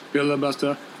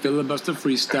Filibuster, filibuster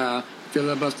freestyle.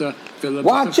 Filibuster, filibuster.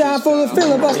 Watch out for the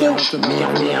filibuster.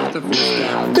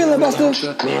 Filibuster.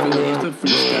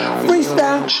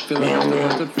 Freestyle.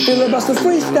 Filibuster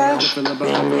freestyle.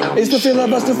 It's the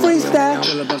filibuster freestyle.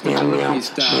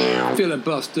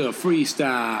 Filibuster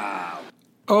freestyle.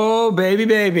 Oh,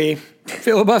 baby.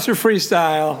 Filibuster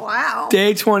freestyle. Wow.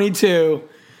 Day 22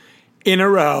 in a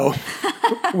row.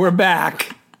 We're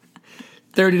back.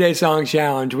 30-day song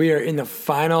challenge. We are in the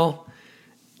final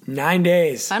 9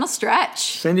 days. Final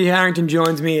stretch. Cindy Harrington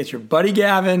joins me. It's your buddy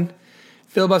Gavin.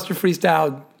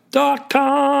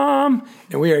 Filibusterfreestyle.com.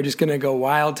 And we are just going to go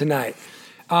wild tonight.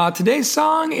 Today's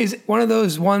song is one of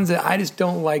those ones that I just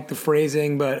don't like the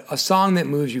phrasing, but a song that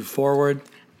moves you forward.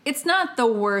 It's not the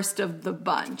worst of the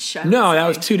bunch. No, that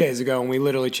was 2 days ago, and we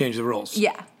literally changed the rules.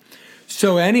 Yeah.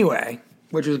 So anyway,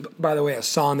 which was, by the way, a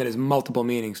song that has multiple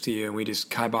meanings to you, and we just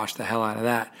kiboshed the hell out of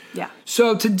that. Yeah.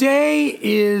 So today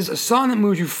is a song that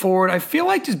moves you forward. I feel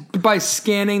like just by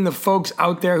scanning the folks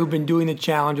out there who've been doing the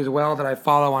challenge as well that I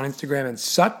follow on Instagram and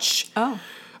such,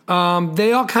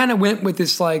 they all kind of went with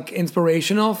this like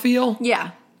inspirational feel.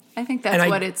 Yeah. I think that's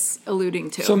what it's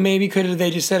alluding to. So maybe could have they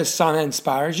just said a song that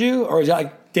inspires you? Or is that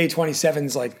like Day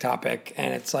 27's like topic,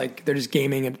 and it's like they're just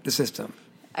gaming at the system?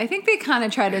 I think they kind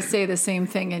of try to say the same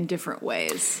thing in different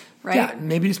ways, right? Yeah,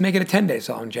 maybe just make it a 10-day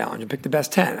song challenge and pick the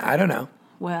best 10. I don't know.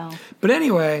 Well. But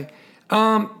anyway,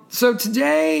 so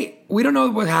today, we don't know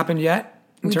what happened yet.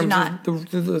 In We do terms not.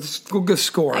 of the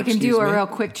score. I can do a real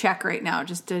quick check right now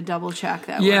just to double check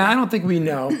that. Yeah, I don't think we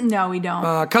know. No, we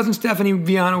don't. Cousin Stephanie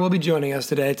Viana will be joining us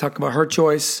today, talk about her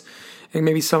choice and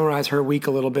maybe summarize her week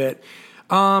a little bit.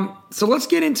 So let's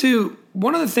get into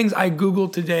one of the things I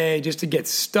Googled today just to get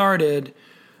started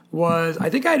was I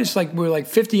think I just like were like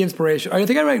 50 inspiration. I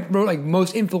think I wrote like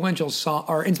most influential song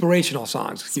or inspirational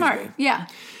songs. Smart, yeah.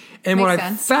 And Makes what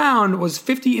sense. I found was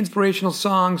 50 inspirational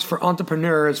songs for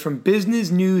entrepreneurs from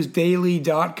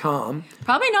businessnewsdaily.com.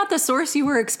 Probably not the source you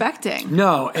were expecting.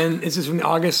 No, and this is from the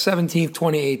August 17th,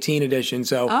 2018 edition.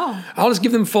 So Oh. I'll just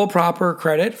give them full proper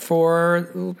credit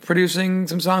for producing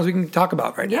some songs we can talk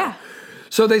about right now. Yeah.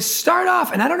 So they start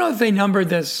off, and I don't know if they numbered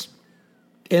this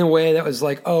in a way that was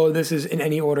like, oh, this is in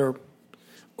any order,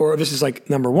 or this is like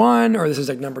number 1, or this is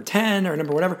like number 10, or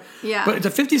number whatever. Yeah. But it's a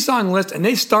 50-song list, and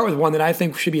they start with one that I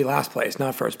think should be last place,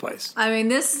 not first place. I mean,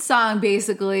 this song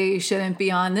basically shouldn't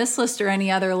be on this list or any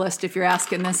other list if you're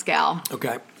asking this gal.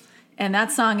 Okay. And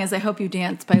that song is I Hope You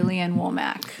Dance by Leanne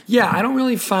Womack. Yeah, I don't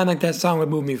really find like that song would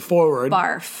move me forward.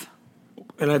 Barf.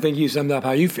 And I think you summed up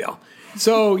how you feel.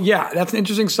 So, yeah, that's an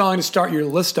interesting song to start your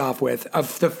list off with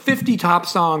of the 50 top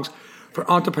songs for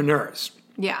entrepreneurs.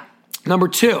 Yeah. Number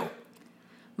 2,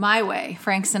 My Way,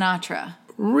 Frank Sinatra.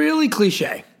 really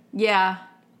cliche. Yeah.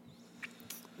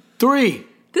 3,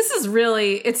 This is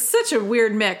really, it's such a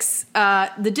weird mix.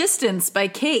 The Distance by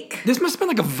Cake. this must have been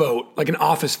like a vote, like an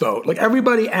office vote. Like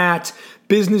everybody at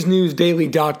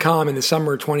businessnewsdaily.com in the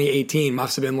summer of 2018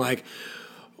 must have been like,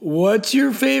 what's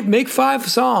your favorite? Make 5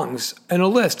 songs and a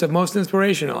list of most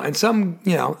inspirational. And some,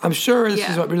 I'm sure this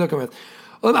is what we're looking with.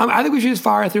 Well, I think we should just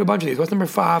fire through a bunch of these. What's number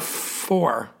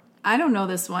 4? I don't know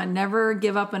this one. Never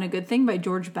Give Up on a Good Thing by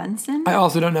George Benson. I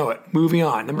also don't know it. Moving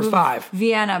on. Number 5.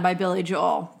 Vienna by Billy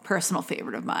Joel. Personal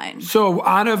favorite of mine. So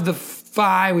out of the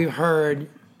 5 we've heard,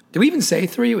 did we even say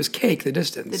 3? It was Cake, The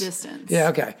Distance. The Distance. Yeah,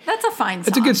 okay. That's a fine song.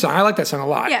 It's a good song. I like that song a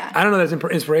lot. Yeah. I don't know that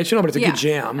it's inspirational, but it's a good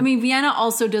jam. I mean, Vienna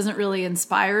also doesn't really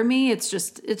inspire me. It's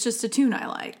just a tune I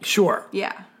like. Sure.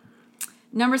 Yeah.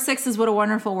 Number 6 is What a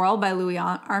Wonderful World by Louis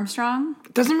Armstrong.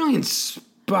 It doesn't really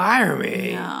inspire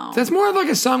me. No. That's more of like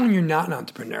a song when you're not an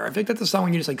entrepreneur. I think that's a song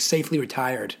when you're just like safely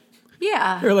retired.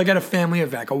 Yeah. Or like at a family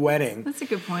event, a wedding. That's a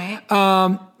good point.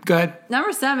 Go ahead.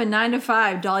 Number 7, 9 to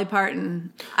 5, Dolly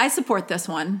Parton. I support this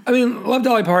one. I mean, love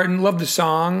Dolly Parton, love the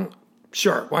song.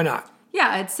 Sure, why not?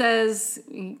 Yeah, it says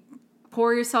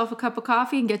pour yourself a cup of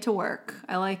coffee and get to work.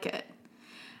 I like it.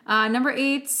 Number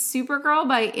 8, Supergirl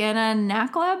by Anna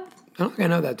Nakleb. I don't think I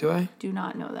know that, do I? Do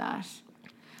not know that.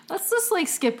 Let's just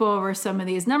skip over some of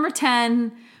these. Number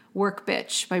 10, Work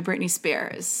Bitch by Britney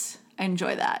Spears. I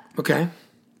enjoy that. Okay.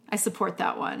 I support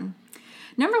that one.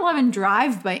 Number 11,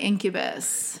 Drive by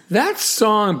Incubus. That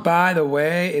song, by the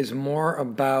way, is more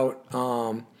about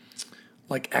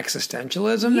like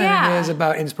existentialism than it is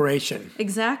about inspiration.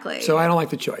 Exactly. So I don't like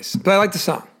the choice, but I like the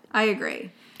song. I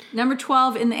agree. Number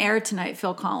 12, In the Air Tonight,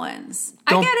 Phil Collins.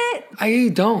 I get it. I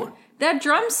don't. That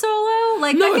drum solo,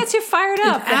 that gets you fired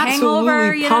up. It The Hangover,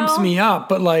 absolutely pumps me up,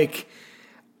 but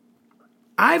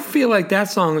I feel like that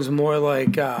song is more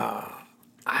like I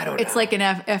don't know. It's like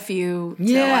an FU to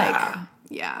Yeah.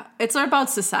 yeah. It's about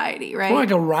society, right? More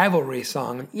like a rivalry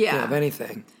song, Yeah. if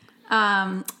anything.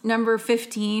 Number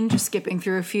 15, just skipping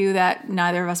through a few that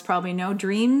neither of us probably know.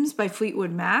 Dreams by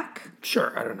Fleetwood Mac.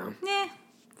 Sure, I don't know.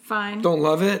 Fine. Don't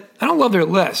love it. I don't love their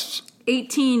lists.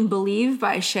 18, Believe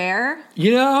by Cher.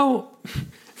 You know,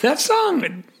 that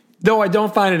song, though I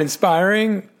don't find it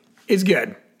inspiring, is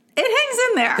good. It hangs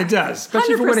in there. It does,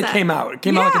 especially for when it 100%. came out. It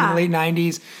came out like in the late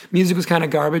 90s. Music was kind of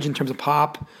garbage in terms of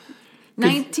pop.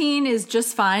 19 is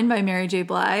Just Fine by Mary J.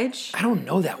 Blige. I don't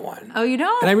know that one. Oh, you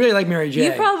don't? And I really like Mary J.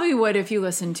 You probably would if you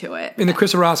listened to it. In the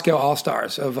Chris Roscoe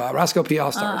All-Stars of Roscoe P.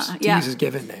 All-Stars, to yeah. use his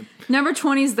given name. Number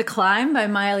 20 is The Climb by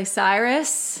Miley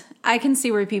Cyrus. I can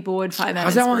see where people would find that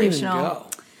How's that one even inspirational.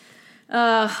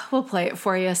 go? We'll play it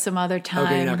for you some other time.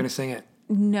 Okay, you're not going to sing it.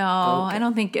 No, I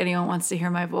don't think anyone wants to hear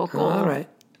my vocal All right.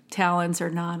 talents or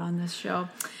not on this show.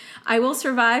 I Will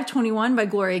Survive 21 by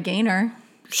Gloria Gaynor.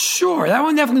 Sure, that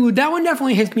one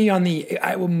definitely hits me on the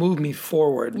 "I will move me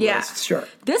forward" Yeah. list. Sure.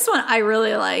 This one I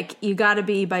really like. You Gotta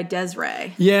Be by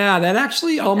Des'ree. Yeah, that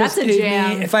actually almost That's a gave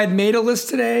jam. me. If I'd made a list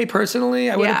today, personally,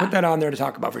 I would have Yeah. put that on there to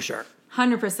talk about for sure.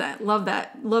 100%. Love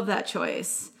that. Love that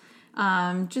choice.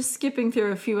 Just skipping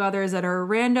through a few others that are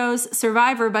randos.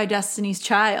 Survivor by Destiny's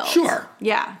Child. Sure.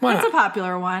 Yeah. Why That's not? a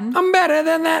popular one. I'm better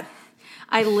than that.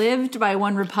 I Lived by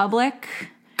One Republic.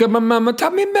 Good, my mama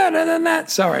taught me better than that.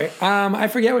 Sorry, I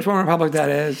forget which One Republic that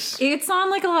is. It's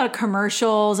on like a lot of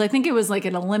commercials. I think it was like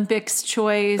an Olympics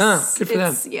choice. Oh, good for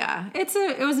them. Yeah,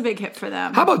 it was a big hit for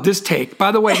them. How about this take?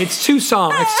 By the way, it's two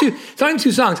songs. It's not even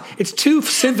two songs. It's two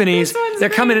symphonies. This one's They're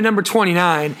coming great. at number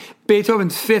 29.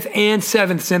 Beethoven's 5th and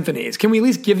 7th symphonies. Can we at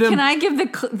least give them? Can I give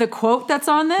the quote that's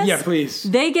on this? Yeah, please.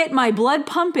 They get my blood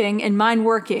pumping and mine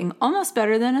working almost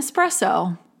better than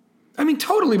espresso. I mean,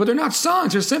 totally, but they're not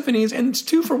songs. They're symphonies, and it's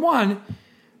 2 for 1.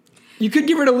 You could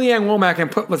give her to Leanne Womack and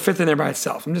put the 5th in there by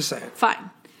itself. I'm just saying. Fine.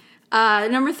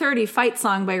 Number 30, Fight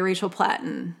Song by Rachel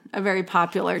Platten. A very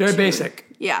popular Very tune. basic.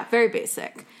 Yeah, very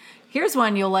basic. Here's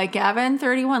one you'll like, Gavin.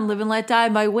 31, Live and Let Die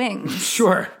by Wings.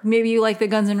 Sure. Maybe you like the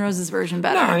Guns N' Roses version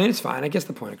better. No, I mean, it's fine. I guess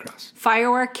the point across.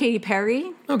 Firework, Katy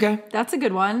Perry. Okay. That's a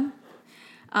good one.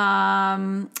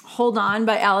 Hold On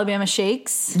by Alabama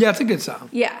Shakes. Yeah, it's a good song.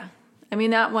 Yeah. I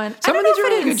mean, that one. Some I of don't these know are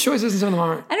if it really good ins- choices, and some of them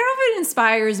aren't. I don't know if it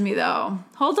inspires me, though.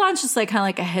 Hold On's just like kind of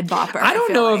like a head bopper. I don't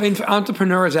feel know like. if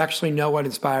entrepreneurs actually know what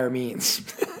inspire means.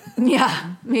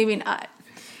 Yeah, maybe not.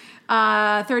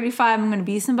 35, I'm Gonna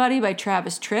Be Somebody by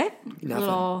Travis Tritt.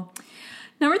 Nothing.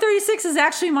 Number 36 is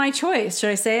actually my choice.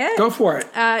 Should I say it? Go for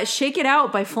it. Shake It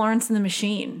Out by Florence and the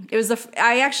Machine. It was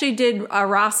I actually did a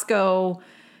Roscoe-esque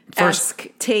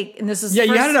take, and this is Yeah, the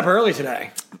you had first- it up early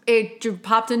today. It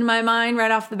popped into my mind right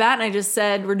off the bat, and I just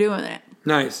said, we're doing it.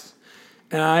 Nice.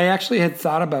 And I actually had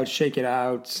thought about Shake It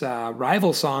Out's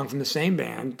rival song from the same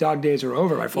band, Dog Days Are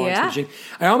Over by Florence and the Yeah. Machine.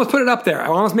 I almost put it up there. I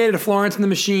almost made it a Florence and the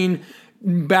Machine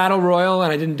battle royal,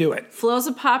 and I didn't do it. Flo's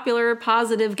a popular,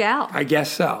 positive gal. I guess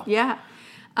so. Yeah.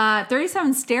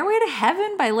 37, Stairway to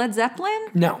Heaven by Led Zeppelin?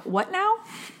 No. What now?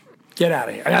 Get out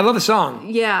of here. I love the song.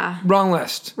 Yeah. Wrong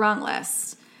list. Wrong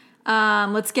list.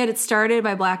 Let's Get It Started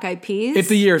by Black Eyed Peas. If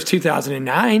the year is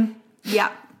 2009, Yeah.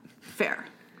 Fair.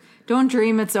 Don't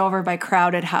Dream It's Over by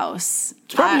Crowded House.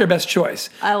 it's probably your best choice.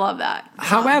 I love that.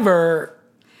 However,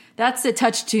 That's the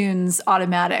Touch Tunes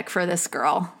automatic for this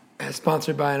girl.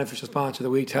 sponsored by an official sponsor of the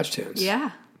week, Touch Tunes.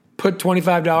 Yeah. Put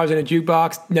 $25 in a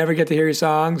jukebox, never get to hear your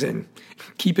songs, and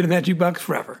keep it in that jukebox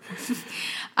forever.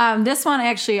 This one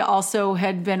actually also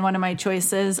had been one of my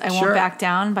choices. I Sure. Won't Back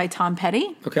Down by Tom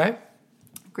Petty. Okay?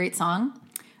 Great song.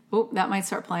 Oh, that might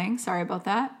start playing. Sorry about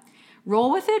that.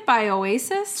 Roll With It by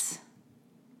Oasis.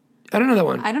 I don't know that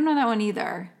one. I don't know that one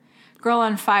either. Girl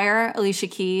on Fire, Alicia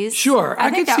Keys. Sure,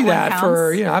 I think could see one that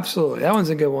for, counts. absolutely. That one's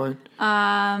a good one.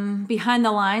 Behind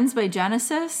the Lines by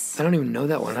Genesis. I don't even know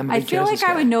that one. I'm a I big feel Genesis like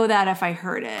I guy. would know that if I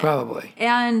heard it. Probably.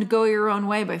 And Go Your Own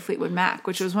Way by Fleetwood Mac,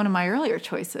 which was one of my earlier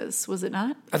choices, was it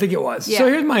not? I think it was. Yeah. So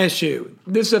here's my issue.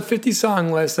 This is a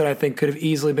 50-song list that I think could have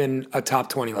easily been a top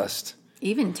 20 list.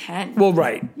 Even 10. Well,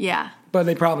 right. Yeah. But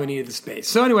they probably needed the space.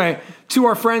 So anyway, to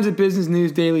our friends at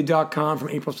businessnewsdaily.com from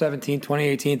April 17,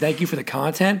 2018, thank you for the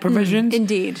content provisions.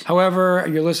 indeed. However,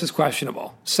 your list is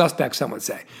questionable. Suspect, some would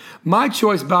say. My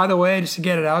choice, by the way, just to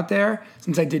get it out there,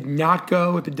 since I did not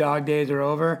go with the Dog Days Are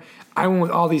Over, I went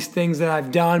with All These Things That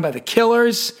I've Done by the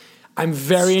Killers. I'm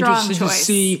very Strong interested to choice.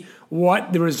 see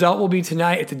what the result will be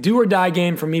tonight. It's a do or die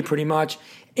game for me, pretty much.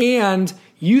 And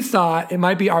you thought it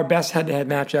might be our best head-to-head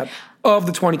matchup of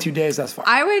the 22 days thus far.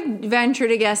 I would venture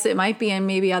to guess it might be, and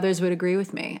maybe others would agree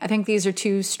with me. I think these are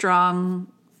two strong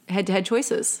head-to-head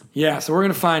choices. Yeah, so we're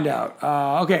going to find out.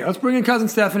 Okay, let's bring in Cousin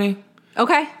Stephanie,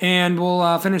 Okay. and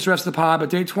we'll finish the rest of the pod. But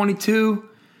day 22,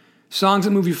 Songs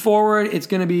that move you forward. It's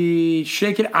going to be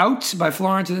Shake It Out by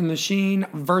Florence and the Machine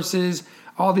versus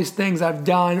All These Things I've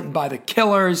Done by The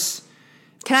Killers.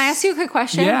 Can I ask you a quick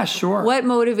question? Yeah, sure. What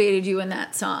motivated you in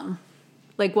that song?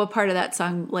 Like, what part of that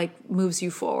song, like, moves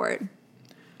you forward?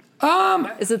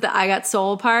 Is it the I Got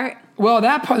Soul part? Well,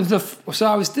 that part is so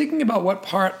I was thinking about what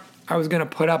part I was going to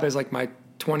put up as like my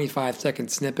 25-second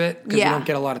snippet because we don't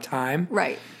get a lot of time.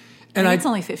 Right. And It's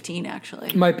only 15,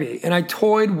 actually. Might be. And I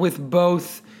toyed with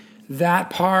both that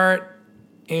part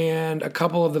and a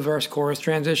couple of the verse-chorus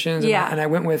transitions. Yeah. And I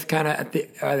went with kind of at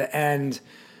the end,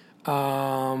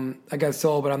 I got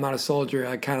soul, but I'm not a soldier,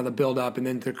 like kind of the build-up and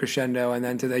then to the crescendo and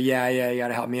then to the, you got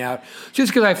to help me out.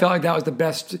 Just because I felt like that was the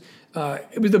best,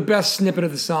 it was the best snippet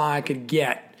of the song I could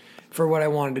get for what I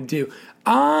wanted to do.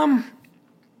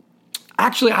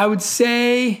 Actually, I would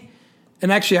say...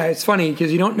 And actually, it's funny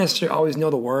because you don't necessarily always know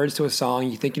the words to a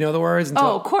song. You think you know the words.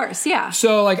 Oh, of course, yeah.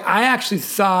 So, like, I actually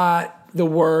thought the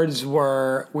words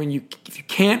were if you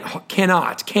can't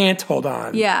hold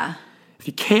on. Yeah. If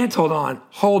you can't hold on,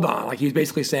 hold on. Like, he was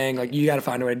basically saying, like, you got to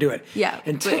find a way to do it. Yeah.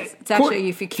 And it's actually,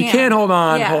 if you can't. If you can't hold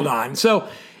on, hold on. So,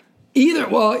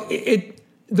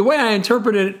 the way I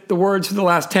interpreted the words for the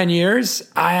last 10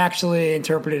 years, I actually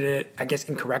interpreted it, I guess,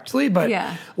 incorrectly. But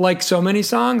like so many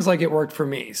songs, like it worked for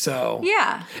me. So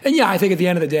yeah. And I think at the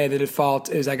end of the day, the default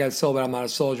is I got soul, but I'm not a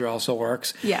soldier also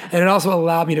works. Yeah. And it also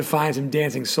allowed me to find some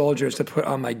dancing soldiers to put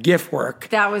on my GIF work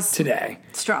that was today.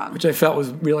 Strong. Which I felt was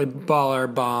really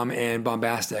baller, bomb, and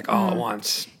bombastic all at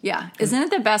once. Yeah. Isn't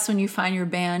it the best when you find your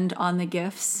band on the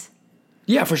GIFs?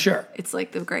 Yeah, for sure. It's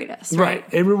like the greatest. Right.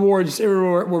 It rewards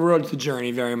the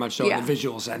journey very much so in the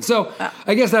visual sense. So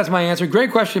I guess that's my answer.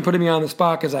 Great question putting me on the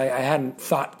spot because I hadn't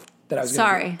thought that I was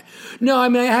going to. No, I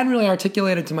mean, I hadn't really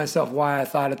articulated to myself why I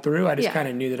thought it through. I just kind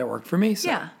of knew that it worked for me. So.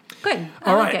 Yeah. Good.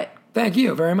 I like it. Thank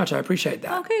you very much. I appreciate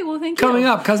that. Okay, well, thank you. Coming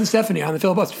up, Cousin Stephanie on the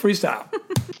Filibuster Freestyle.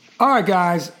 All right,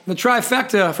 guys. The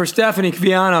trifecta for Stephanie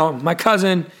Viano, my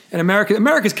cousin and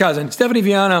America's cousin, Stephanie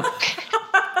Viano.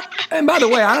 And by the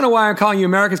way, I don't know why I'm calling you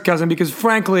America's cousin because,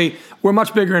 frankly, we're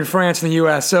much bigger in France than the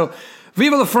U.S. So,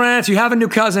 vive la France. You have a new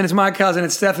cousin. It's my cousin.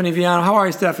 It's Stephanie Viano. How are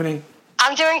you, Stephanie?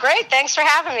 I'm doing great. Thanks for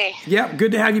having me. Yep,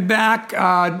 good to have you back.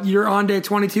 You're on day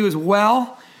 22 as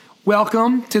well.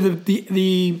 Welcome to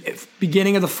the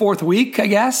beginning of the fourth week, I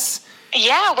guess.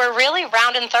 Yeah, we're really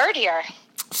rounding third here.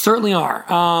 Certainly are.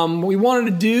 What we wanted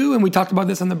to do, and we talked about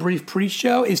this on the brief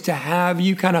pre-show, is to have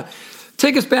you kind of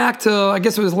take us back to, I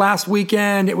guess it was last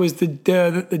weekend. It was the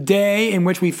day in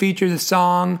which we featured the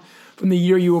song from the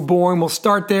year you were born. We'll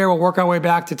start there. We'll work our way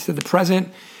back to the present,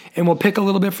 and we'll pick a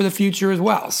little bit for the future as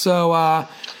well. So,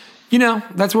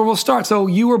 that's where we'll start. So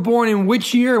you were born in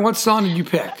which year, and what song did you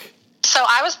pick? So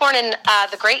I was born in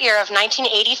the great year of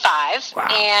 1985,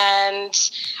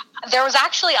 and there was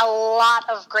actually a lot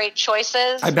of great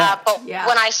choices. I bet. But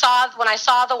when I saw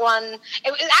the one,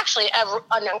 it was actually an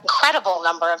incredible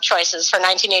number of choices for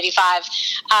 1985.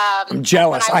 I'm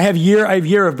jealous. I have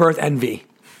year of birth envy.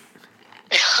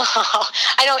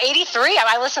 I know 83.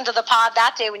 I listened to the pod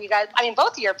that day when you guys. I mean,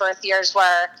 both of your birth years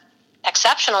were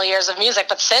exceptional years of music,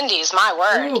 but Cindy's, my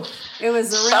word, it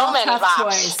was a so real tough bops.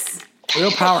 choice.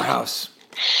 Real powerhouse.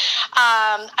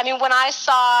 When I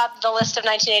saw the list of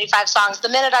 1985 songs, the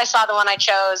minute I saw the one I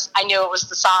chose, I knew it was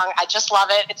the song. I just love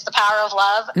it. It's The Power of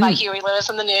Love by Huey Lewis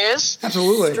and the News.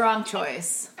 Absolutely. Strong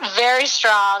choice. Very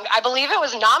strong. I believe it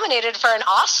was nominated for an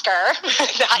Oscar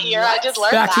that year. I did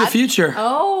learn Back that. to the Future.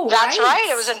 Oh, That's right.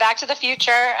 It was in Back to the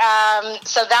Future.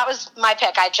 So that was my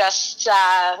pick. I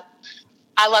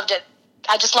loved it.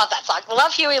 I just love that song.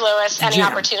 Love Huey Lewis. Any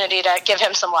opportunity to give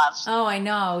him some love. Oh, I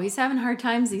know. He's having hard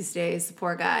times these days, the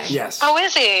poor guy. Yes. Oh,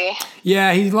 is he?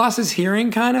 Yeah, he lost his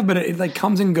hearing kind of, but it like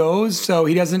comes and goes, so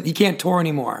he can't tour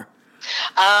anymore.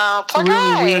 Oh, poor It's a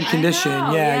really guy. weird condition.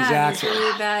 Yeah, exactly. He's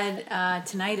really bad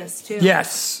tinnitus, too.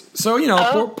 Yes.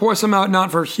 So, pour some out,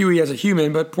 not for Huey as a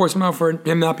human, but pour some out for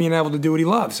him not being able to do what he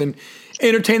loves and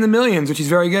entertain the millions, which he's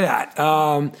very good at.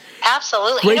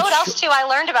 Absolutely. You know what else, too, I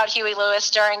learned about Huey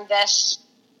Lewis during this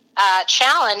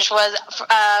challenge was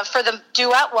for the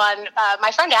duet one, my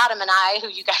friend Adam and I, who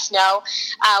you guys know,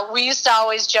 we used to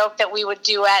always joke that we would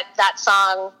duet that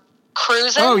song,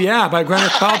 Cruisin'. Oh, yeah, by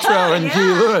Gwyneth Paltrow and Huey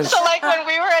Lewis. So, like, when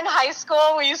we were in high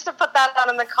school, we used to put that on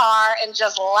in the car and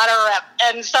just let her rip.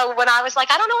 And so when I was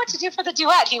like, I don't know what to do for the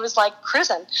duet, he was like,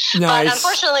 Cruisin'. Nice. But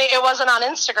unfortunately, it wasn't on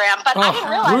Instagram. But I didn't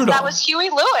realize brutal. that was Huey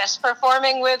Lewis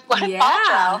performing with Gwyneth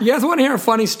Paltrow. You guys want to hear a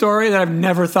funny story that I've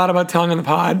never thought about telling on the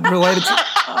pod related to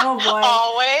Oh, boy.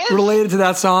 Always. related to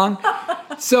that song?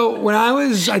 So when I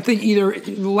was, I think either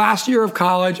last year of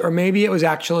college or maybe it was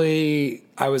actually,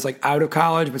 I was like out of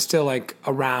college, but still like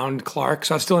around Clark.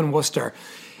 So I was still in Worcester.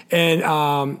 And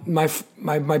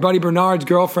my buddy Bernard's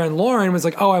girlfriend, Lauren, was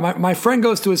like, oh, my friend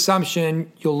goes to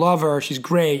Assumption. You'll love her. She's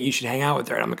great. You should hang out with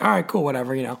her. And I'm like, all right, cool,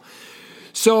 whatever,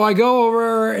 So I go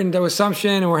over into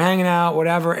Assumption, and we're hanging out,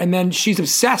 whatever. And then she's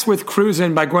obsessed with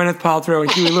Cruisin' by Gwyneth Paltrow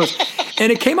and Huey Lewis.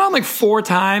 And it came on like 4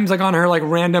 times, like on her like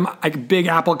random like big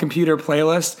Apple computer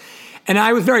playlist. And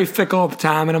I was very fickle at the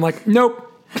time, and I'm like, nope.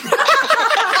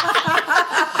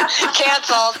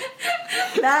 Canceled.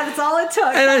 That's all it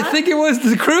took. And I think it was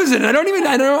the Cruisin'.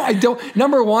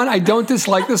 Number one, I don't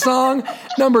dislike the song.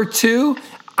 Number 2,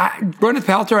 Gwyneth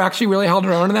Paltrow actually really held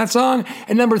her own in that song.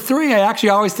 And number 3, I actually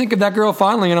always think of that girl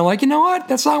fondly, and I'm like, you know what?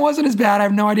 That song wasn't as bad. I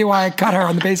have no idea why I cut her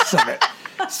on the basis of it.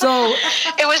 So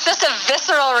it was just a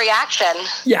visceral reaction.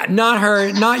 Yeah, not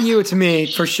her, not you, it's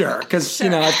me, for sure. Because,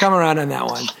 I've come around on that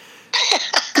one.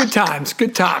 Good times,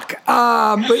 good talk.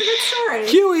 But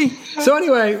Huey, so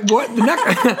anyway,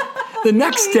 the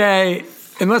next day,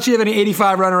 unless you have any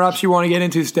 85 runner-ups you want to get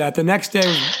into, Steph, the next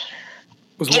day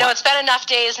was what? It's been enough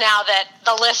days now that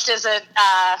the list isn't,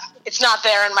 it's not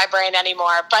there in my brain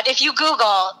anymore. But if you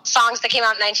Google songs that came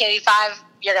out in 1985,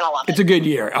 you're going to love it. It's a good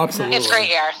year, absolutely. It's a great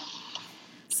year.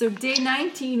 So day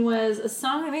 19 was a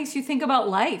song that makes you think about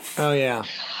life. Oh, yeah.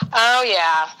 Oh,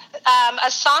 yeah. A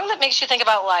song that makes you think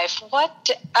about life. What?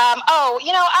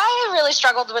 I really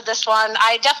struggled with this one.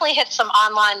 I definitely hit some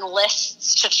online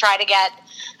lists to try to get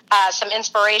some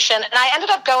inspiration. And I ended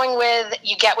up going with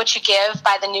You Get What You Give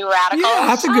by the New Radicals. Yeah,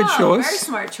 that's a good choice. Very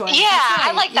smart choice. Yeah,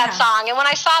 I like that song. And when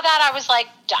I saw that, I was like,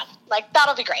 done. Like,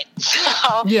 that'll be great.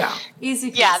 So, yeah.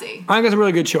 Easy peasy. Yeah. I think that's a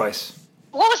really good choice.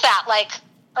 What was that, like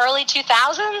early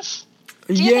 2000s?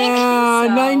 Yeah,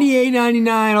 so? 98,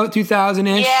 99,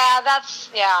 2000-ish.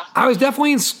 Yeah. I was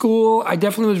definitely in school. I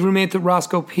definitely was roommate with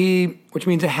Roscoe P., which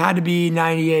means it had to be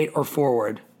 98 or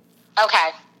forward.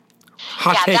 Okay.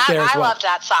 Hot take there as I well. loved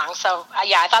that song. So,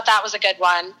 I thought that was a good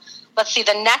one. Let's see,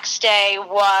 the next day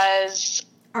was...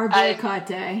 Our boycott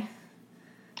day.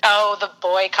 Oh, the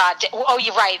boycott day. Oh,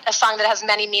 you're right. A song that has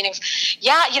many meanings.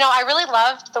 Yeah, I really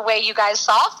loved the way you guys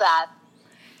solved that.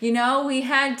 We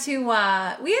had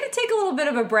to take a little bit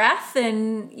of a breath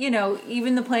and,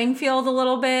 even the playing field a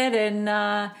little bit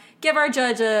and give our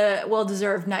judge a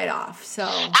well-deserved night off. So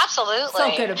absolutely.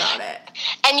 Felt good about it.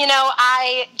 And,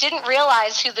 I didn't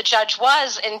realize who the judge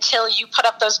was until you put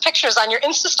up those pictures on your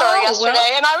Insta story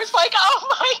yesterday. And I was like, oh,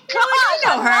 my God, I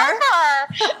know her.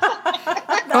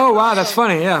 Oh, wow, that's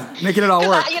funny. Yeah, making it all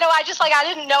work. I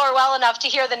didn't know her well enough to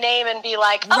hear the name and be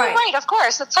like, oh, right, of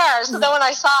course, it's her. So then when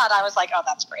I saw it, I was like, oh,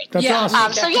 that's great. That's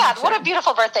awesome. What a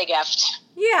beautiful birthday gift.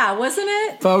 Yeah, wasn't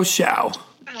it? Faux show.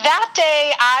 That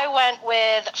day, I went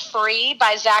with "Free"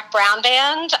 by Zac Brown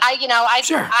Band.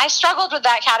 I struggled with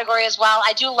that category as well.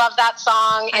 I do love that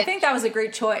song. I think that was a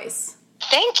great choice.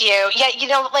 Thank you. Yeah,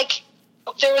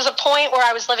 there was a point where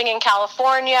I was living in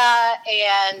California,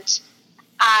 and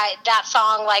that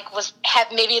song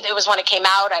maybe it was when it came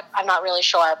out. I'm not really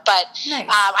sure, but nice.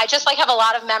 I just have a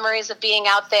lot of memories of being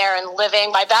out there and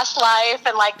living my best life,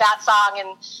 and that song,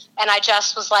 and I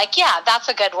just was like, yeah, that's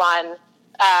a good one.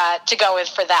 To go with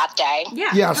for that day.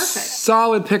 Yeah, perfect.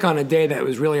 Solid pick on a day that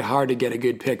was really hard to get a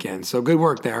good pick in. So good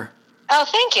work there. Oh,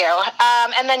 thank you.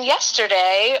 And then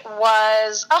yesterday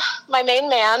was my main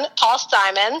man, Paul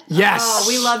Simon. Yes. Oh,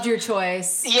 we loved your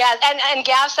choice. Yeah, and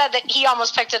Gav said that he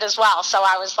almost picked it as well. So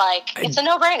I was like, it's a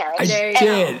no-brainer. I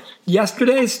did.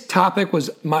 Yesterday's topic was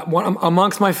one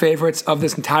amongst my favorites of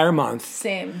this entire month.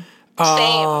 Same.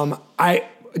 I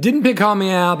didn't pick Call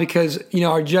Me Al because,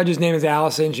 our judge's name is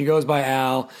Allison. She goes by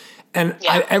Al. And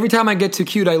every time I get too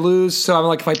cute, I lose. So I'm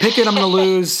like, if I pick it, I'm going to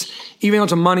lose, even though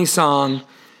it's a money song.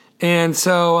 And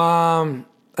so, and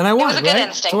I won, it was a good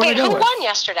instinct. Wait, who won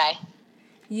yesterday?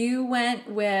 You went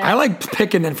with... I like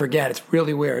pick and then forget. It's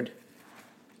really weird.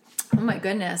 Oh, my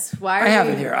goodness. Why are I have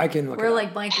it here. I can look it up. We're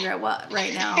blanking at what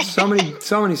right now? So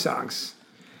many songs.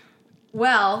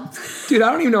 Well... Dude,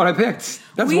 I don't even know what I picked.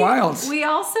 That's wild. We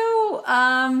also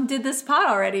did this pot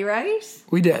already, right?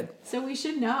 We did. So we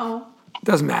should know.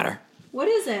 Doesn't matter. What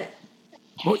is it?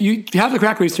 Well, you have the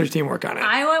crack research team work on it.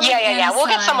 I went with Yeah. We'll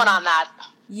get someone on that.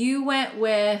 You went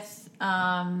with,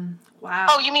 wow.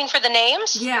 Oh, you mean for the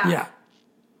names? Yeah. Yeah.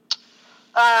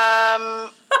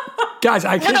 Guys,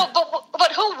 I can't. No,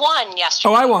 but who won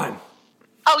yesterday? Oh, I won.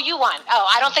 Oh, you won. Oh,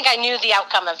 I don't think I knew the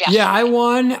outcome of yesterday. Yeah, I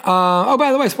won.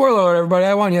 By the way, spoiler alert, everybody,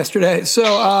 I won yesterday. So,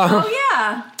 oh,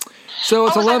 yeah. So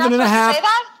it's 11 and a half.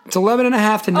 It's 11 and a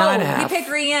half to 9 and a half. You picked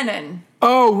Rhiannon.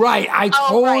 Oh, right. I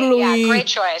totally. Right. Yeah, great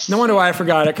choice. No wonder why I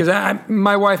forgot it, because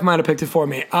my wife might have picked it for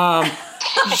me.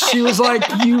 She was like,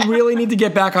 you really need to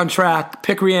get back on track.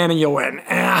 Pick Rhiannon, you'll win.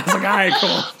 And I was like, all right,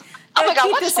 cool. Oh my God,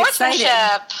 keep what this sportsmanship.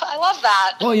 exciting. I love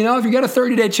that. Well, if you get a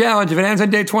 30-day challenge, if it ends on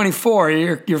day 24,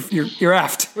 you're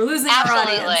effed. We're losing our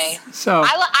Absolutely. audience. So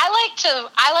I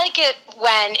like it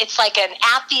when it's like an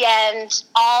at the end,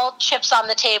 all chips on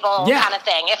the table Yeah. kind of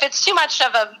thing. If it's too much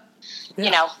of a,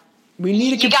 we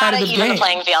need a you got to competitive even game. the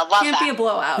playing field. Love Can't that. be a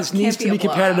blowout. This needs to be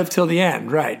competitive till the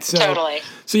end, right? So, Totally.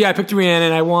 So yeah, I picked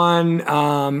Rhiannon. I won.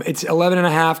 It's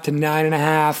 11.5 to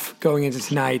 9.5 going into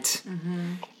tonight.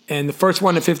 Mm-hmm. And the first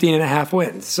one to 15.5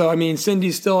 wins. So, I mean,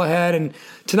 Cindy's still ahead, and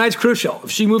tonight's crucial.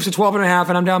 If she moves to 12.5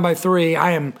 and I'm down by 3,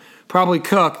 I am probably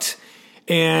cooked.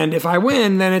 And if I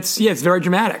win, then it's very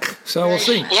dramatic. So we'll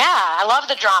see. Yeah, I love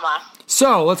the drama.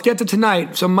 So let's get to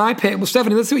tonight. So my pick, well,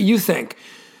 Stephanie, let's see what you think.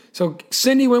 So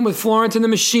Cindy went with Florence and the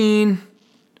Machine,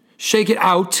 Shake It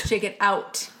Out. Shake it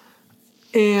out.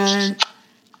 And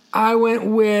I went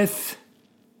with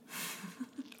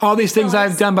All These Things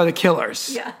I've Done by the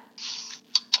Killers. Yeah.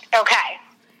 Okay.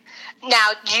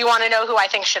 Now, do you want to know who I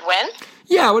think should win?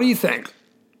 Yeah, what do you think?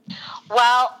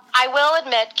 Well, I will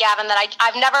admit, Gavin, that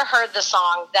I've never heard the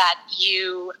song that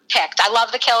you picked. I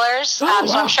love the Killers, so wow.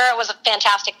 I'm sure it was a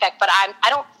fantastic pick, but I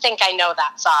don't think I know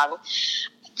that song.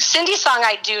 Cindy's song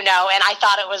I do know, and I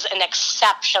thought it was an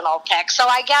exceptional pick. So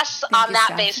I guess on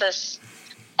that basis,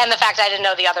 and the fact I didn't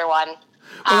know the other one.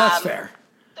 Well, that's fair.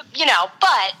 But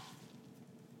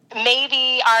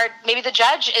maybe the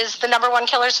judge is the number one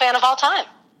Killers fan of all time.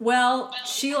 Well,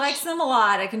 she likes them a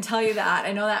lot. I can tell you that.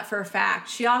 I know that for a fact.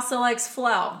 She also likes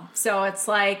Flo. So it's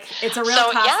like, it's a real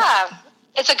toss-up. Yeah,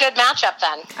 it's a good matchup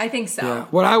then. I think so. Yeah.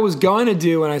 What I was going to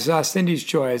do when I saw Cindy's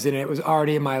choice, and it was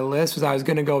already in my list, was I was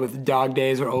going to go with Dog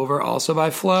Days Are Over, also by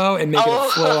Flo, and make it a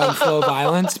Flo-on-Flo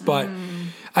violence. But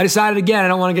I decided, again, I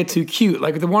don't want to get too cute.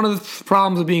 Like, one of the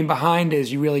problems of being behind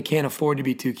is you really can't afford to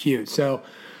be too cute. So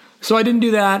I didn't do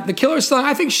that. The Killers song,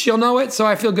 I think she'll know it, so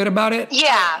I feel good about it.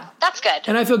 Yeah, that's good.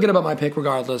 And I feel good about my pick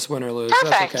regardless, win or lose.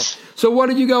 Perfect. That's okay. So what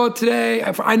did you go with today?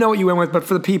 I know what you went with, but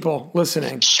for the people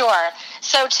listening. Sure.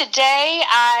 So today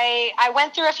I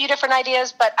went through a few different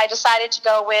ideas, but I decided to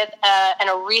go with an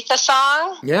Aretha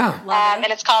song. Yeah.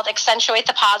 And it's called Accentuate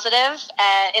the Positive.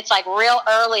 It's like real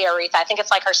early Aretha. I think it's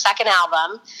like her second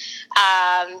album.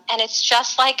 And it's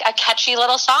just like a catchy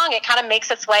little song. It kind of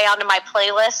makes its way onto my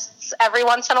playlists every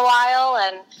once in a while.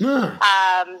 And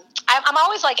I'm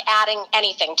always like adding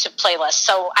anything to playlists.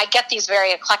 So I get these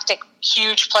very eclectic,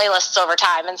 huge playlists over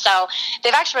time. And so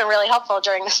they've actually been really helpful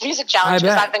during this music challenge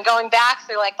because I've been going back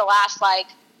through like the last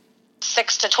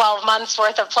 6 to 12 months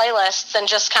worth of playlists and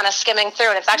just kind of skimming through.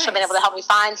 And it's actually been able to help me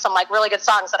find some like really good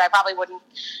songs that I probably wouldn't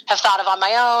have thought of on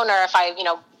my own or if I,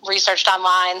 researched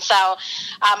online. So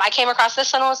I came across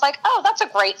this and was like, oh, that's a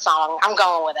great song. I'm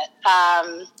going with it.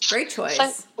 Great choice.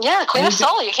 So, yeah, Queen of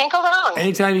Soul. You can't go wrong.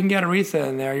 Anytime you can get Aretha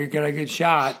in there, you get a good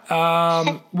shot.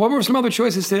 What were some other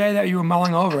choices today that you were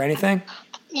mulling over? Anything?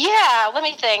 Yeah, let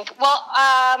me think.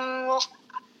 Well,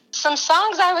 some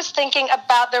songs I was thinking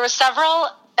about, there were several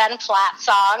Ben Platt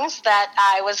songs that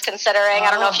I was considering.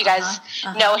 I don't know if you guys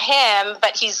know him,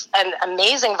 but he's an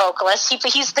amazing vocalist.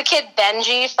 He's the kid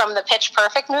Benji from the Pitch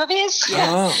Perfect movies.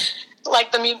 Yes.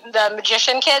 Like the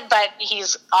magician kid, but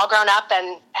he's all grown up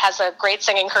and has a great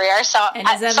singing career. So and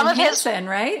is Evan some of Hansen,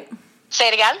 right? Say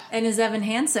it again. And is Evan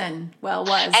Hansen? Well,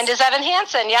 was. And is Evan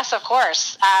Hansen? Yes, of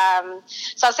course. So I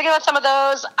was thinking about some of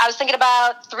those. I was thinking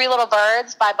about Three Little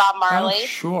Birds by Bob Marley. Oh,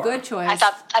 sure. Good choice. I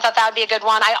thought that would be a good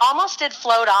one. I almost did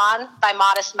Float On by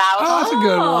Modest Mouse. Oh, that's a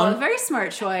good one. Very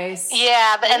smart choice.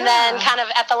 Yeah, and then kind of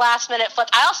at the last minute flip.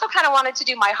 I also kind of wanted to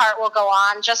do My Heart Will Go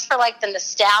On just for like the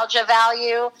nostalgia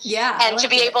value. Yeah. And to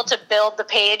be able to build the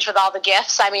page with all the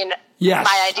GIFs. I mean, yes.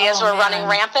 my ideas were running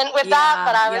rampant with that,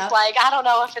 but I was like, I don't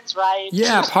know if it's right.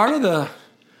 Yeah, part of the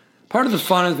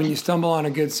fun is when you stumble on a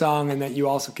good song and that you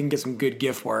also can get some good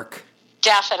GIF work.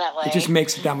 Definitely. It just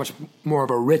makes it that much more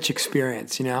of a rich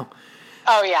experience,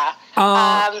 Oh, yeah.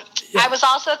 I was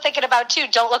also thinking about, too,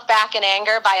 Don't Look Back in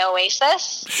Anger by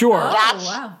Oasis. Sure.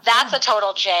 That's a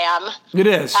total jam. It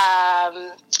is.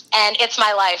 And It's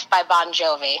My Life by Bon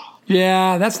Jovi.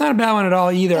 Yeah, that's not a bad one at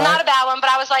all either. Not a bad one,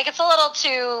 but I was like, it's a little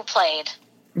too played.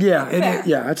 Yeah,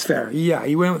 that's fair. Yeah,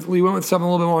 we went with something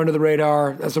a little bit more under the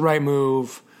radar. That's the right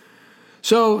move.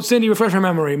 So, Cindy, refresh my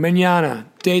memory. Mañana,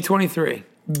 day 23,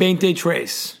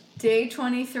 23. Day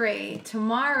 23.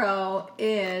 Tomorrow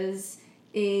is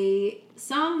a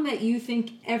song that you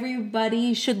think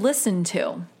everybody should listen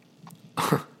to.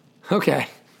 Okay.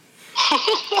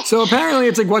 So apparently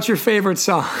it's like, what's your favorite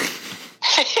song?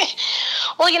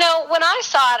 Well, when I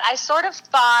saw it, I sort of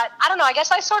thought, I don't know, I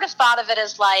guess I sort of thought of it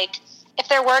as like, if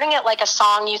they're wording it like a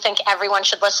song you think everyone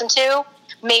should listen to,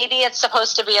 maybe it's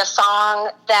supposed to be a song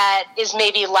that is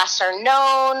maybe lesser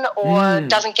known or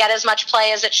doesn't get as much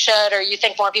play as it should, or you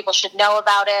think more people should know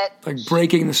about it. Like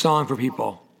breaking the song for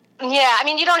people. Yeah, I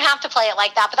mean, you don't have to play it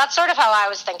like that, but that's sort of how I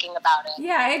was thinking about it.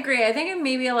 Yeah, I agree. I think it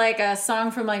may be like a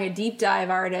song from like a deep dive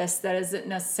artist that isn't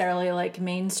necessarily like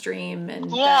mainstream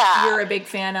and that you're a big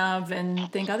fan of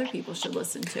and think other people should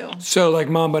listen to. So like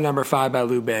Mambo No. 5 by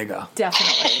Lou Bega.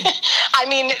 Definitely. I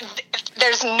mean,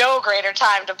 there's no greater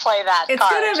time to play that It's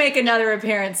card. going to make another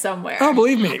appearance somewhere. Oh,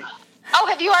 believe me. Oh,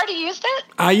 have you already used it?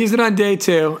 I used it on day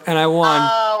 2 and I won.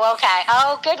 Oh, okay.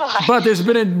 Oh, good one. But there's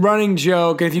been a running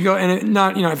joke. If you go and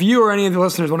if you or any of the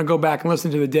listeners want to go back and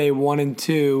listen to the day 1 and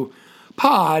 2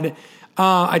 pod,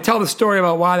 I tell the story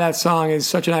about why that song is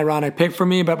such an ironic pick for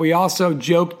me. But we also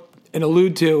joke and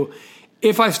allude to,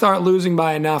 if I start losing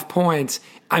by enough points,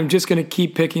 I'm just going to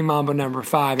keep picking Mambo No.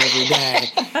 5 every day.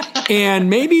 And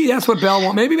maybe that's what Belle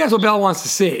wants. Maybe that's what Belle wants to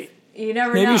see. You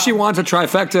never Maybe know. she wants a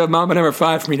trifecta of Mambo No.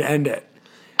 5 for me to end it.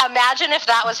 Imagine if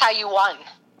that was how you won.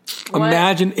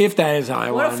 Imagine if that is how I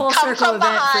What won. a full Come circle from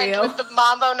event for behind you. with the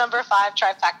Mambo No. 5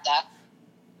 trifecta.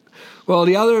 Well,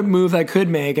 the other move I could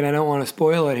make, and I don't want to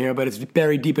spoil it here, but it's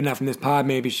buried deep enough in this pod,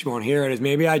 maybe she won't hear it, is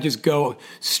maybe I just go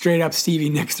straight up Stevie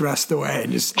Nicks the rest of the way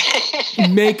and just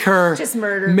make her Just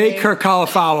murder make me. her call a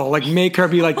foul, like make her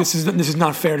be like, this is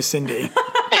not fair to Cindy.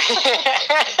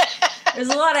 There's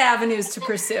a lot of avenues to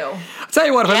pursue. I'll tell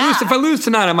you what, if I lose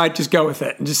tonight, I might just go with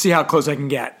it and just see how close I can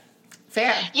get.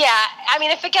 Fair. Yeah, I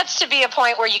mean, if it gets to be a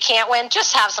point where you can't win,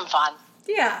 just have some fun.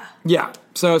 Yeah. Yeah.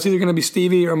 So it's either going to be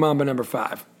Stevie or Mambo No.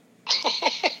 5.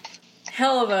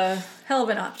 Hell of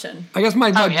an option. I guess my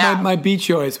yeah. my beat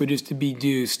choice would just to be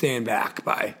do Stand Back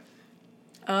by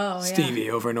Oh, Stevie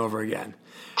over and over again.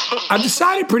 I've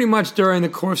decided pretty much during the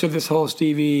course of this whole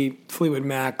Stevie Fleetwood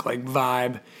Mac like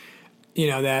vibe,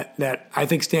 that I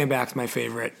think Stand Back's my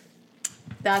favorite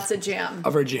That's a jam.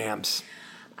 of her jams.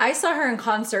 I saw her in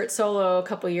concert solo a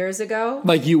couple years ago.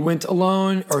 Like you went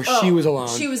alone or she was alone?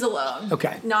 She was alone.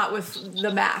 Okay. Not with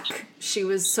the Mac. She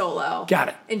was solo. Got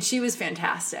it. And she was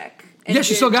fantastic. And Yeah,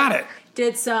 she still got it.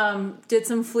 Did some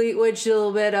Fleetwood, she did a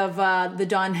little bit of the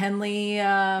Don Henley.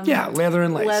 Yeah, Leather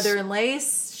and Lace. Leather and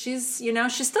Lace. She's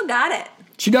still got it.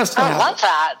 She does still I have love it.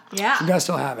 that. Yeah. She does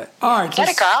still have it. All right. Get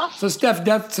it, girl. So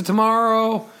Steph, so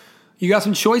tomorrow, you got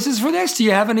some choices for this? Do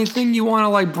you have anything you want to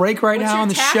like break right What's now your on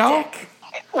the show? tactic?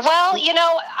 Well,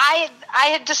 I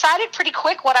had decided pretty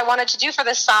quick what I wanted to do for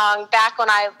this song back when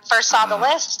I first saw the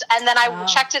list, and then I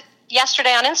checked it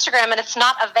yesterday on Instagram, and it's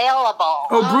not available.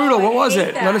 Oh, brutal. I What was hate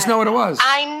it? Let us that. know what it was.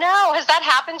 I know. Has that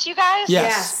happened to you guys?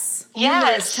 Yes. Yes.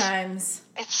 Numerous times.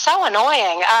 It's so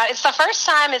annoying. It's the first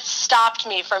time it's stopped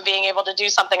me from being able to do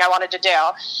something I wanted to do.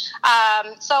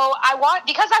 So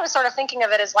because I was sort of thinking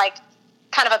of it as like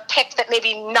kind of a pick that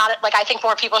maybe not like I think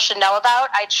more people should know about.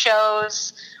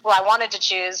 I wanted to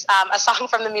choose a song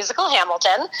from the musical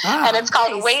Hamilton, and it's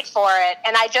called nice. Wait For It.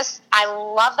 And I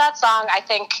love that song. I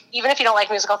think even if you don't like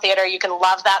musical theater, you can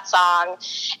love that song.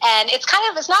 And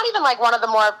it's not even like one of the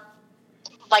more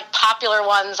like popular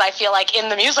ones, I feel like, in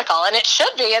the musical, and it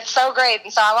should be. It's so great.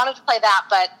 And so I wanted to play that,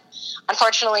 but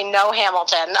unfortunately no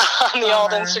Hamilton on the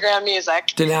old Instagram music.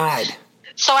 Denied.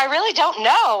 So I really don't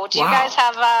know. Do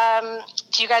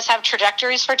you guys have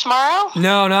trajectories for tomorrow?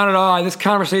 No, not at all. This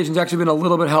conversation's actually been a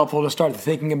little bit helpful to start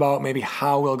thinking about maybe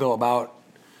how we'll go about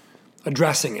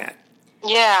addressing it.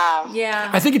 Yeah. Yeah.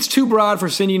 I think it's too broad for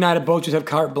Cindy and I to both just have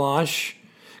carte blanche,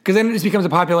 because then it just becomes a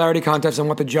popularity contest on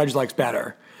what the judge likes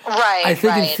better. Right. I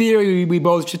think right. in theory we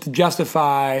both should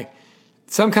justify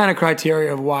some kind of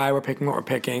criteria of why we're picking what we're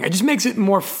picking. It just makes it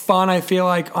more fun, I feel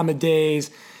like, on the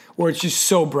days where it's just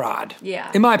so broad.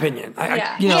 Yeah. In my opinion.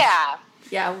 Yeah.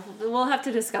 Yeah, we'll have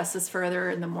to discuss this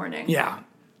further in the morning. Yeah.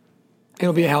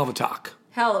 It'll be a hell of a talk.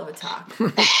 Hell of a talk.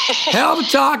 Hell of a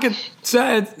talk on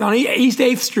East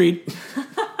 8th Street.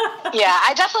 Yeah,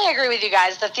 I definitely agree with you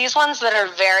guys that these ones that are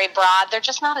very broad, they're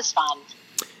just not as fun.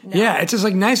 No. Yeah, it's just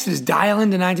like nice to just dial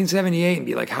into 1978 and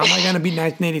be like, how am I going to beat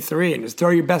 1983? And just throw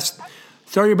your best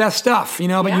stuff, But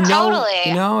Yeah.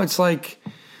 Totally. It's like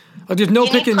there's no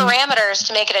You picking. need parameters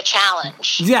to make it a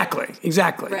challenge.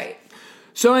 Exactly. Right.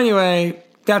 So anyway,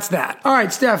 that's that. All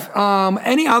right, Steph.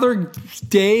 Any other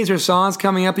days or songs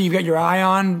coming up that you've got your eye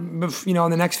on, in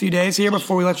the next few days here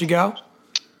before we let you go?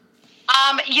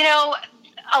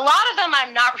 A lot of them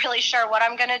I'm not really sure what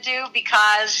I'm going to do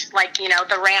because,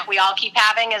 the rant we all keep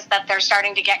having is that they're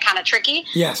starting to get kind of tricky.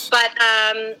 Yes. But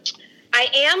I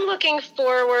am looking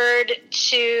forward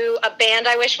to a band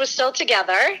I wish was still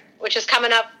together, which is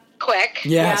coming up quick.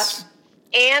 Yes.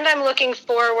 And I'm looking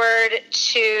forward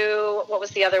to, what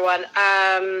was the other one?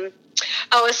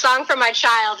 Oh, a song from my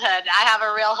childhood. I have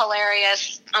a real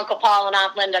hilarious Uncle Paul and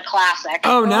Aunt Linda classic.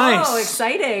 Oh, nice. Oh,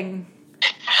 exciting.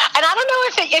 And I don't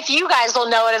know if you guys will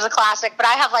know it as a classic, but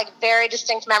I have like very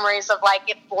distinct memories of like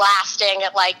it blasting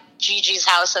at like Gigi's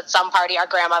house at some party, our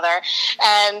grandmother.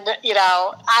 And, you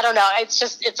know, I don't know.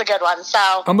 It's a good one.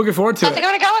 So I'm looking forward to it. I think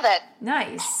I'm going to go with it.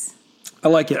 Nice. I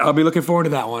like it. I'll be looking forward to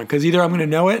that one because either I'm going to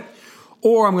know it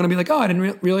or I'm going to be like, oh, I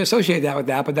didn't really associate that with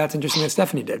that, but that's interesting that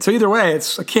Stephanie did. So either way,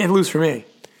 it's a can't lose for me.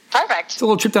 Perfect. It's a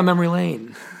little trip down memory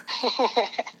lane.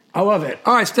 I love it.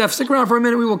 All right, Steph, stick around for a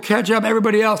minute. We will catch up.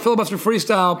 Everybody else, Filibuster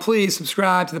Freestyle, please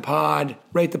subscribe to the pod,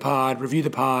 rate the pod, review the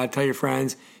pod, tell your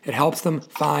friends. It helps them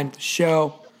find the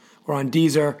show. We're on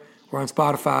Deezer. We're on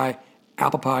Spotify,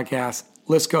 Apple Podcasts.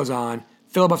 List goes on.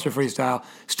 Filibuster Freestyle.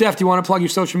 Steph, do you want to plug your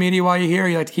social media while you're here?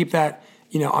 You like to keep that,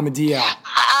 on the DL?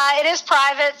 It is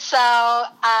private, so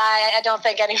I don't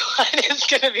think anyone is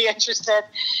going to be interested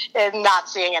in not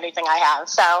seeing anything I have.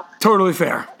 So Totally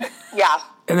fair. Yeah.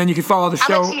 And then you can follow the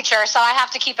show. I'm a teacher, so I have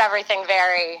to keep everything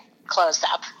very closed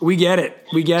up. We get it.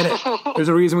 There's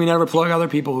a reason we never plug other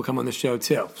people who come on the show,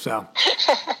 too. So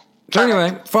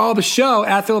anyway, follow the show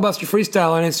at Filibuster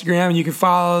Freestyle on Instagram, and you can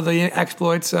follow the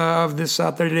exploits of this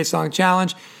 30-day song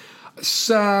challenge.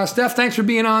 Steph, thanks for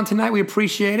being on tonight. We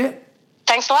appreciate it.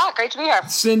 Thanks a lot. Great to be here.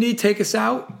 Cindy, take us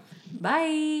out.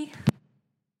 Bye.